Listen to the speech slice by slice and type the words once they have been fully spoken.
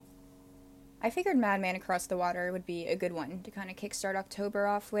I figured Madman Across the Water would be a good one to kind of kickstart October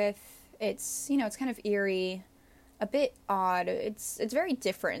off with. It's kind of eerie, a bit odd. It's very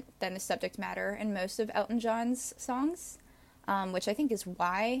different than the subject matter in most of Elton John's songs, which I think is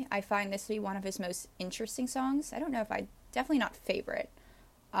why I find this to be one of his most interesting songs. I don't know if definitely not favorite,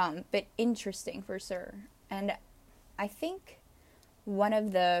 but interesting for sure. And I think one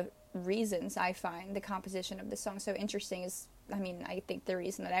of the reasons I find the composition of this song so interesting is, I think the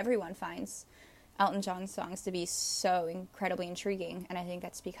reason that everyone finds Elton John's songs to be so incredibly intriguing, and I think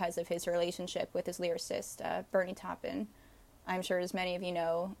that's because of his relationship with his lyricist, Bernie Taupin. I'm sure as many of you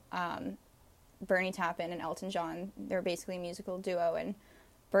know, Bernie Taupin and Elton John, they're basically a musical duo, and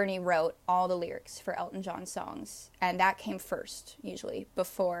Bernie wrote all the lyrics for Elton John's songs, and that came first, usually,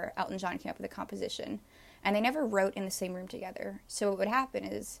 before Elton John came up with the composition. And they never wrote in the same room together. So what would happen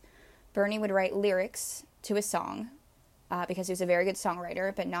is Bernie would write lyrics to a song, because he was a very good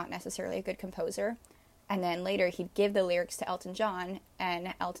songwriter, but not necessarily a good composer. And then later he'd give the lyrics to Elton John,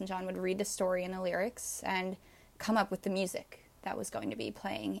 and Elton John would read the story in the lyrics and come up with the music that was going to be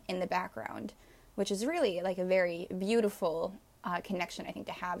playing in the background, which is really like a very beautiful connection, I think,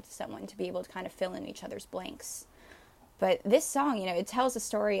 to have to someone, to be able to kind of fill in each other's blanks. But this song, it tells the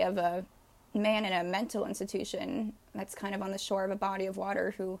story of a man in a mental institution that's kind of on the shore of a body of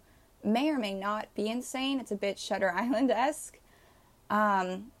water who may or may not be insane. It's a bit Shutter Island-esque.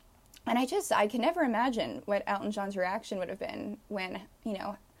 And I can never imagine what Elton John's reaction would have been when,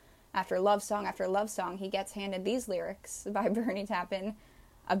 after love song after love song, he gets handed these lyrics by Bernie Taupin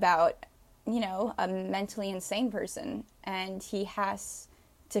about, a mentally insane person, and he has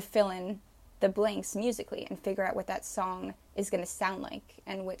to fill in the blanks musically and figure out what that song is going to sound like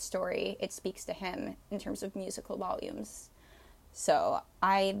and what story it speaks to him in terms of musical volumes. So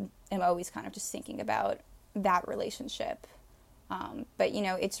I am always kind of just thinking about that relationship. But,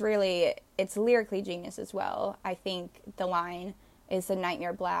 it's lyrically genius as well. I think the line, "Is the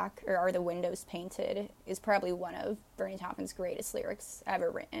nightmare black, or are the windows painted?" is probably one of Bernie Taupin's greatest lyrics ever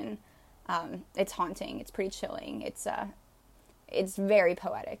written. It's haunting. It's pretty chilling. It's very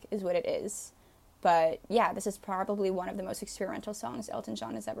poetic is what it is. But yeah, this is probably one of the most experimental songs Elton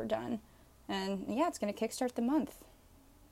John has ever done. And yeah, it's going to kickstart the month.